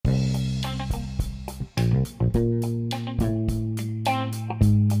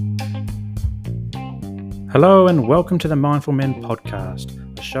Hello and welcome to the Mindful Men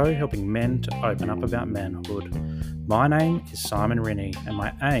podcast, a show helping men to open up about manhood. My name is Simon Rennie and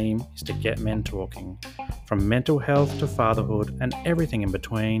my aim is to get men talking. From mental health to fatherhood and everything in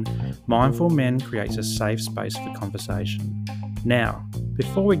between, Mindful Men creates a safe space for conversation. Now,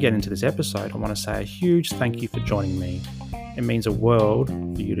 before we get into this episode, I want to say a huge thank you for joining me. It means a world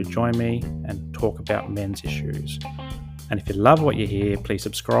for you to join me and talk about men's issues. And if you love what you hear, please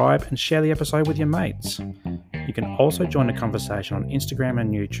subscribe and share the episode with your mates. You can also join the conversation on Instagram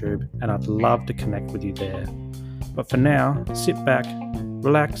and YouTube, and I'd love to connect with you there. But for now, sit back,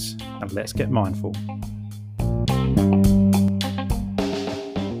 relax, and let's get mindful.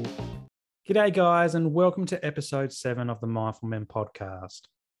 G'day guys, and welcome to episode 7 of the Mindful Men podcast.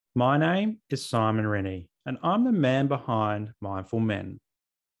 My name is Simon Rennie, and I'm the man behind Mindful Men.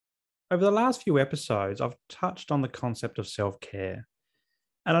 Over the last few episodes, I've touched on the concept of self-care.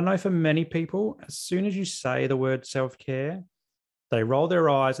 And I know for many people, as soon as you say the word self-care, they roll their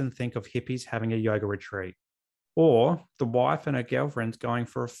eyes and think of hippies having a yoga retreat, or the wife and her girlfriends going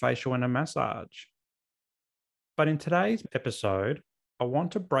for a facial and a massage. But in today's episode, I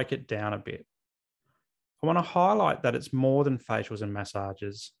want to break it down a bit. I want to highlight that it's more than facials and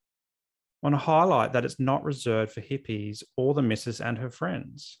massages. I want to highlight that it's not reserved for hippies or the missus and her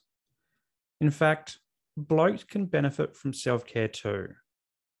friends. In fact, blokes can benefit from self-care too.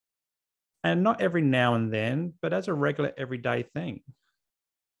 And not every now and then, but as a regular everyday thing.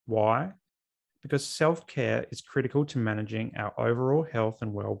 Why? Because self-care is critical to managing our overall health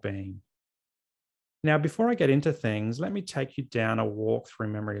and well-being. Now, before I get into things, let me take you down a walk through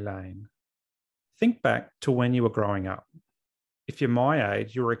memory lane. Think back to when you were growing up. If you're my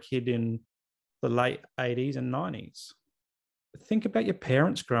age, you were a kid in the late 80s and 90s. Think about your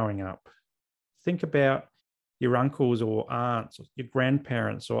parents growing up. Think about your uncles or aunts, or your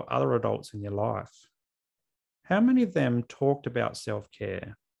grandparents or other adults in your life. How many of them talked about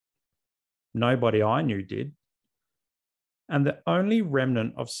self-care? Nobody I knew did. And the only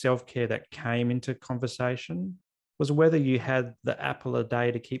remnant of self-care that came into conversation was whether you had the apple a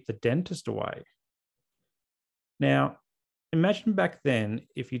day to keep the dentist away. Now, imagine back then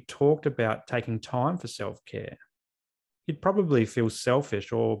if you talked about taking time for self-care. You'd probably feel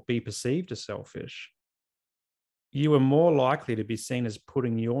selfish or be perceived as selfish. You were more likely to be seen as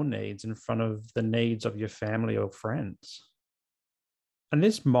putting your needs in front of the needs of your family or friends. And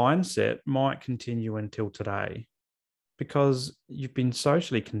this mindset might continue until today because you've been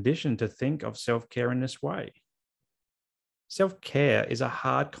socially conditioned to think of self-care in this way. Self-care is a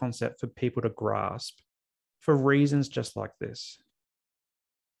hard concept for people to grasp for reasons just like this.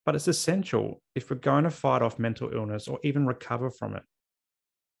 But it's essential if we're going to fight off mental illness or even recover from it.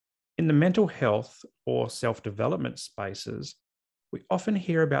 In the mental health or self-development spaces, we often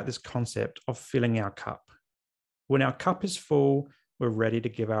hear about this concept of filling our cup. When our cup is full, we're ready to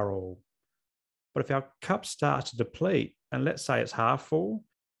give our all. But if our cup starts to deplete, and let's say it's half full,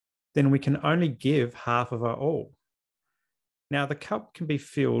 then we can only give half of our all. Now, the cup can be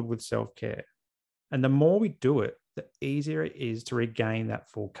filled with self-care, and the more we do it, the easier it is to regain that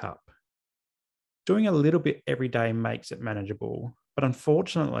full cup. Doing a little bit every day makes it manageable, but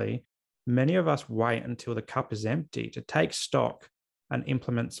unfortunately, many of us wait until the cup is empty to take stock and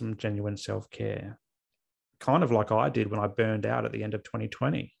implement some genuine self-care. Kind of like I did when I burned out at the end of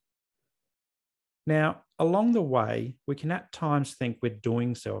 2020. Now, along the way, we can at times think we're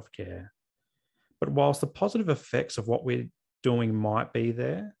doing self-care, but whilst the positive effects of what we're doing might be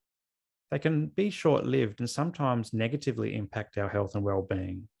there, they can be short-lived and sometimes negatively impact our health and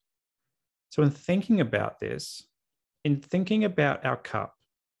well-being. So in thinking about this, in thinking about our cup,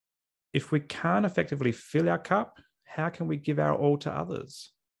 if we can't effectively fill our cup, how can we give our all to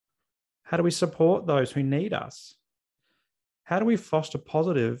others? How do we support those who need us? How do we foster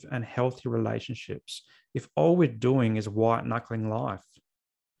positive and healthy relationships if all we're doing is white-knuckling life?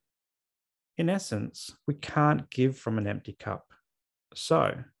 In essence, we can't give from an empty cup.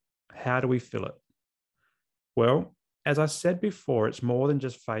 So, how do we fill it? Well, as I said before, it's more than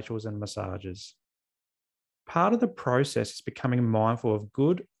just facials and massages. Part of the process is becoming mindful of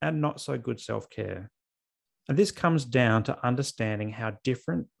good and not so good self-care. And this comes down to understanding how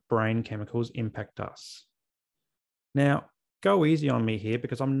different brain chemicals impact us. Now, go easy on me here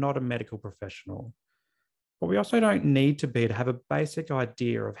because I'm not a medical professional. But we also don't need to be to have a basic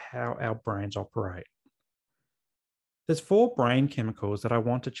idea of how our brains operate. There's 4 brain chemicals that I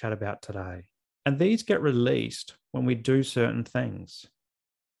want to chat about today, and these get released when we do certain things.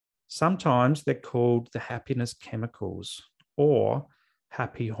 Sometimes they're called the happiness chemicals or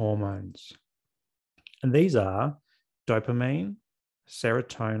happy hormones. And these are dopamine,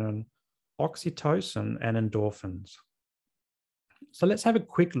 serotonin, oxytocin, and endorphins. So let's have a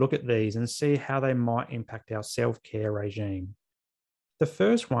quick look at these and see how they might impact our self-care regime. The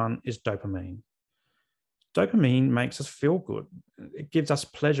first one is dopamine. Dopamine makes us feel good. It gives us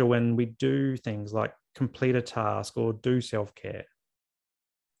pleasure when we do things like complete a task or do self-care.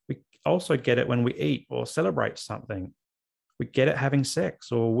 We also get it when we eat or celebrate something. We get it having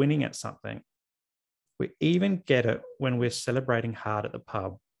sex or winning at something. We even get it when we're celebrating hard at the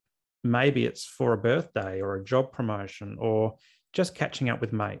pub. Maybe it's for a birthday or a job promotion or just catching up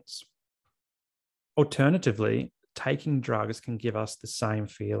with mates. Alternatively, taking drugs can give us the same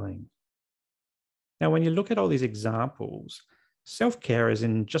feeling. Now, when you look at all these examples, self-care is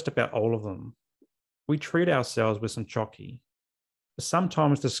in just about all of them. We treat ourselves with some chocky.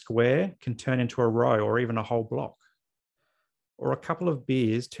 Sometimes the square can turn into a row or even a whole block. Or a couple of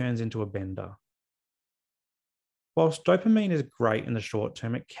beers turns into a bender. Whilst dopamine is great in the short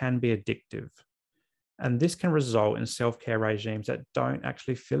term, it can be addictive. And this can result in self-care regimes that don't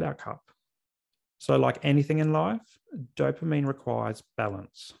actually fill our cup. So like anything in life, dopamine requires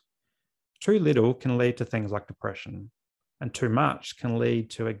balance. Too little can lead to things like depression, and too much can lead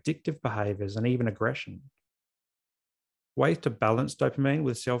to addictive behaviors and even aggression. Ways to balance dopamine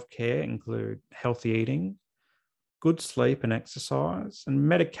with self-care include healthy eating, good sleep and exercise, and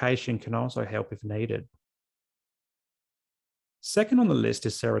medication can also help if needed. Second on the list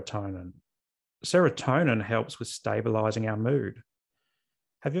is serotonin. Serotonin helps with stabilizing our mood.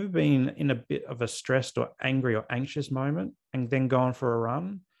 Have you ever been in a bit of a stressed or angry or anxious moment and then gone for a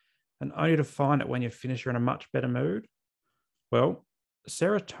run, and only to find that when you finish, you're in a much better mood? Well,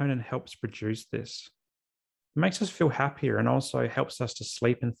 serotonin helps produce this. It makes us feel happier and also helps us to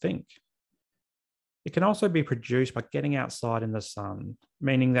sleep and think. It can also be produced by getting outside in the sun,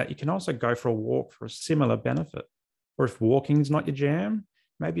 meaning that you can also go for a walk for a similar benefit. Or if walking is not your jam,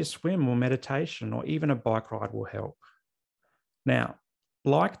 maybe a swim or meditation or even a bike ride will help. Now,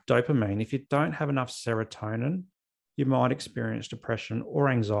 like dopamine, if you don't have enough serotonin, you might experience depression or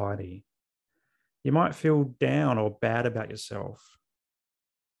anxiety. You might feel down or bad about yourself.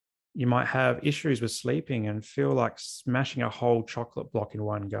 You might have issues with sleeping and feel like smashing a whole chocolate block in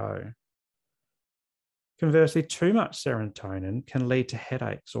one go. Conversely, too much serotonin can lead to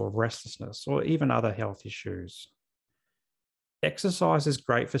headaches or restlessness or even other health issues. Exercise is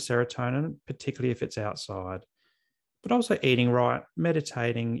great for serotonin, particularly if it's outside, but also eating right,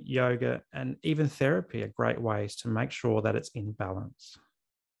 meditating, yoga, and even therapy are great ways to make sure that it's in balance.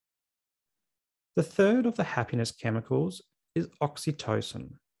 The third of the happiness chemicals is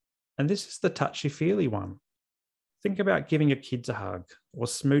oxytocin, and this is the touchy-feely one. Think about giving your kids a hug or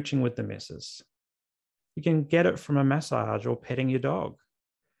smooching with the missus. You can get it from a massage or petting your dog.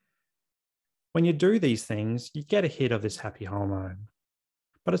 When you do these things, you get a hit of this happy hormone.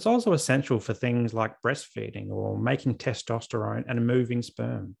 But it's also essential for things like breastfeeding or making testosterone and moving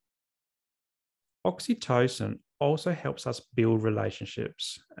sperm. Oxytocin also helps us build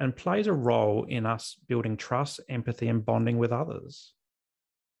relationships and plays a role in us building trust, empathy, and bonding with others.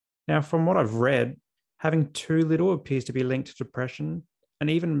 Now, from what I've read, having too little appears to be linked to depression and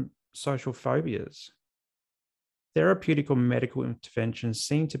even social phobias. Therapeutic or medical interventions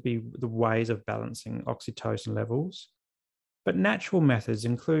seem to be the ways of balancing oxytocin levels, but natural methods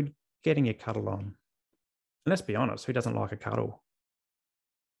include getting your cuddle on. And let's be honest, who doesn't like a cuddle?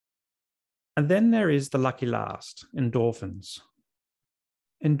 And then there is the lucky last, endorphins.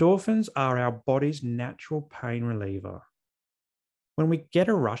 Endorphins are our body's natural pain reliever. When we get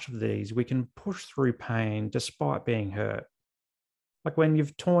a rush of these, we can push through pain despite being hurt. Like when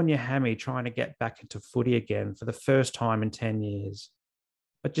you've torn your hammy trying to get back into footy again for the first time in 10 years,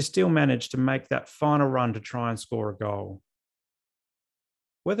 but you still manage to make that final run to try and score a goal.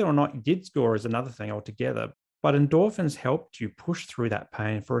 Whether or not you did score is another thing altogether, but endorphins helped you push through that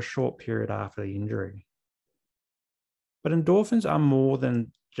pain for a short period after the injury. But endorphins are more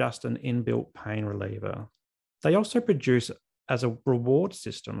than just an inbuilt pain reliever. They also produce as a reward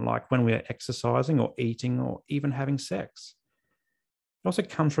system, like when we're exercising or eating or even having sex. It also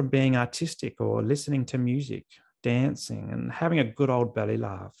comes from being artistic or listening to music, dancing, and having a good old belly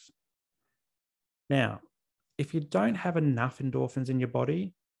laugh. Now, if you don't have enough endorphins in your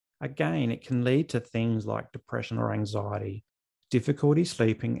body, again, it can lead to things like depression or anxiety, difficulty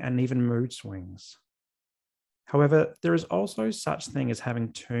sleeping, and even mood swings. However, there is also such thing as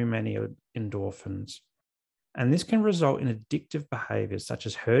having too many endorphins, and this can result in addictive behaviors such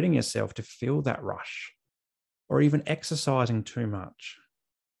as hurting yourself to feel that rush, or even exercising too much.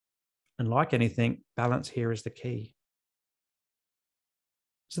 And like anything, balance here is the key.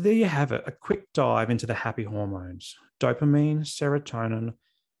 So there you have it, a quick dive into the happy hormones: dopamine, serotonin,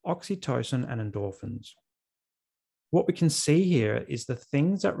 oxytocin, and endorphins. What we can see here is the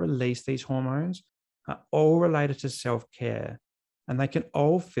things that release these hormones are all related to self-care, and they can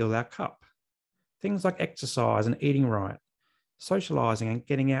all fill our cup. Things like exercise and eating right, socializing and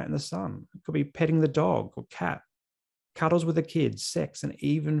getting out in the sun. It could be petting the dog or cat, cuddles with the kids, sex, and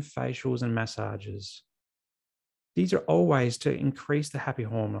even facials and massages. These are all ways to increase the happy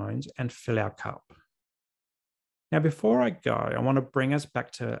hormones and fill our cup. Now, before I go, I want to bring us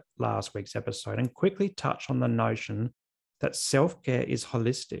back to last week's episode and quickly touch on the notion that self-care is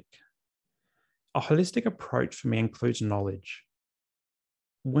holistic. A holistic approach for me includes knowledge.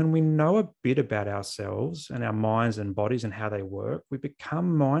 When we know a bit about ourselves and our minds and bodies and how they work, we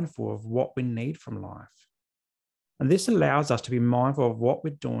become mindful of what we need from life. And this allows us to be mindful of what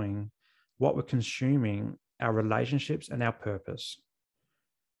we're doing, what we're consuming, our relationships, and our purpose.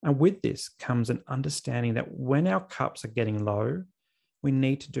 And with this comes an understanding that when our cups are getting low, we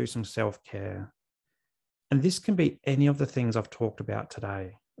need to do some self-care. And this can be any of the things I've talked about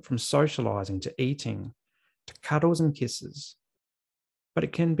today, from socializing to eating to cuddles and kisses. But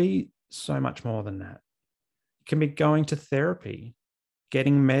it can be so much more than that. It can be going to therapy,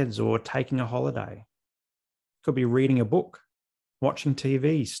 getting meds, or taking a holiday. It could be reading a book, watching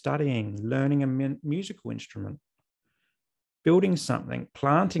TV, studying, learning a musical instrument, building something,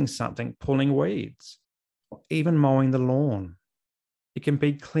 planting something, pulling weeds, or even mowing the lawn. It can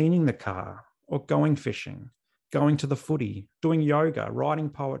be cleaning the car or going fishing, going to the footy, doing yoga, writing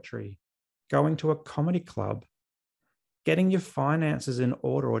poetry, going to a comedy club, getting your finances in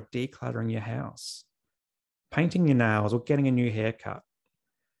order or decluttering your house, painting your nails or getting a new haircut,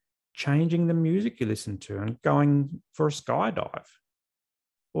 changing the music you listen to and going for a skydive,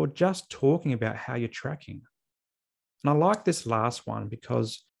 or just talking about how you're tracking. And I like this last one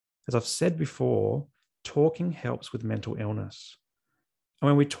because, as I've said before, talking helps with mental illness. And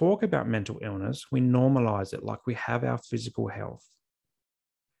when we talk about mental illness, we normalize it like we have our physical health.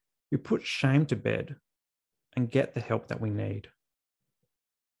 We put shame to bed and get the help that we need.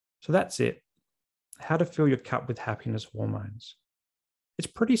 So that's it. How to fill your cup with happiness hormones. It's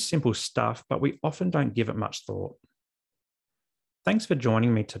pretty simple stuff, but we often don't give it much thought. Thanks for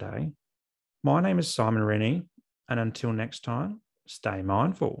joining me today. My name is Simon Rennie, and until next time, stay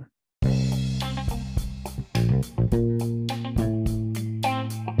mindful.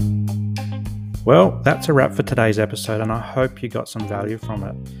 Well, that's a wrap for today's episode, and I hope you got some value from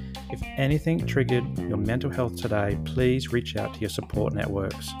it. If anything triggered your mental health today, please reach out to your support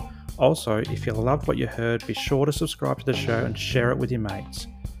networks. Also, if you loved what you heard, be sure to subscribe to the show and share it with your mates.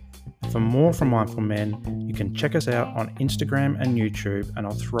 For more from Mindful Men, you can check us out on Instagram and YouTube, and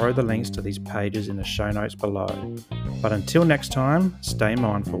I'll throw the links to these pages in the show notes below. But until next time, stay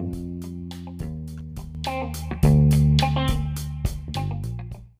mindful.